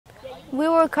We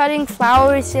were cutting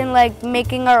flowers and like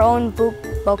making our own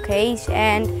bouquets,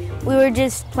 and we were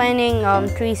just planting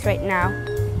trees right now.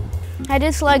 I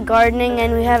just like gardening,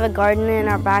 and we have a garden in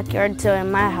our backyard, so it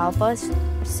might help us.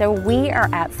 So we are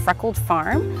at Freckled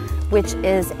Farm, which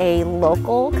is a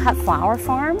local cut flower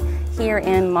farm here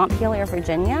in Montpelier,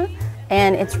 Virginia,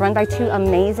 and it's run by two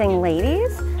amazing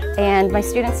ladies. And my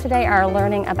students today are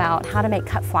learning about how to make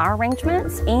cut flower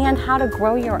arrangements and how to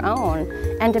grow your own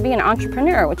and to be an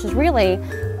entrepreneur, which is really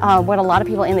what a lot of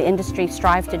people in the industry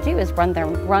strive to do, is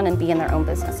run and be in their own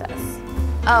businesses.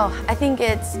 Oh, I think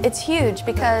it's huge,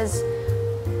 because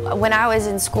when I was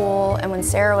in school and when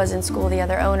Sarah was in school, the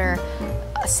other owner,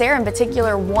 Sarah in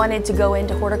particular wanted to go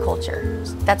into horticulture.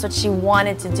 That's what she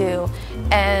wanted to do.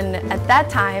 And at that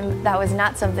time, that was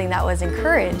not something that was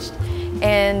encouraged.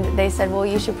 And they said, well,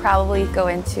 you should probably go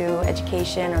into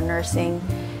education or nursing.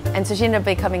 And so she ended up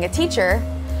becoming a teacher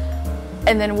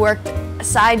and then worked a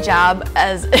side job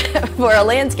as for a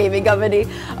landscaping company.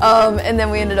 And then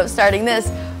we ended up starting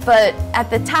this. But at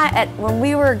the time, when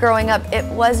we were growing up, it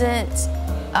wasn't,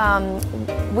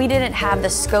 we didn't have the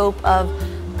scope of,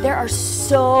 there are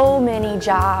so many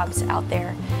jobs out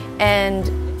there. And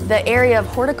the area of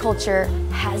horticulture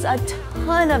has a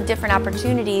ton of different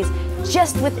opportunities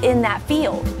just within that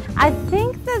field. I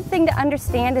think the thing to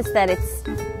understand is that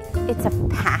it's a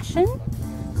passion.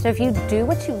 So if you do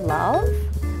what you love,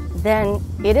 then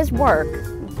it is work,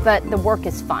 but the work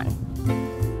is fun.